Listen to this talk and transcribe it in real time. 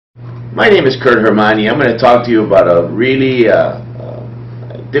My name is Kurt Hermanni. I'm going to talk to you about a really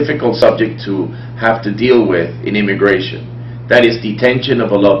difficult subject to have to deal with in immigration. That is detention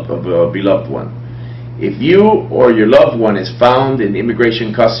of a beloved one. If you or your loved one is found in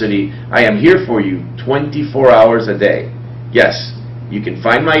immigration custody, I am here for you 24 hours a day. Yes, you can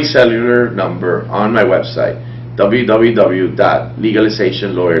find my cellular number on my website,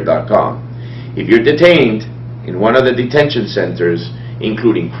 www.legalizationlawyer.com. If you're detained in one of the detention centers,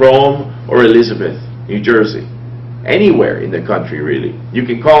 including Chrome or Elizabeth, New Jersey, anywhere in the country really, you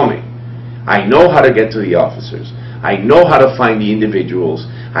can call me. I know how to get to the officers. I know how to find the individuals.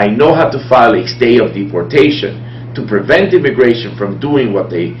 I know how to file a stay of deportation to prevent immigration from doing what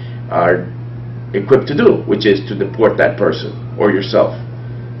they are equipped to do, which is to deport that person or yourself.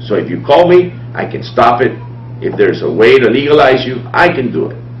 So if you call me, I can stop it. If there's a way to legalize you, I can do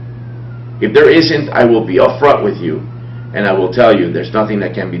it. If there isn't, I will be upfront with you and I will tell you there's nothing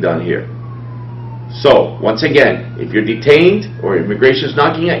that can be done here. So, once again, if you're detained or immigration is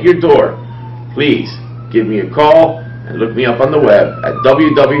knocking at your door, please give me a call and look me up on the web at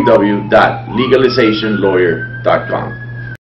www.legalizationlawyer.com.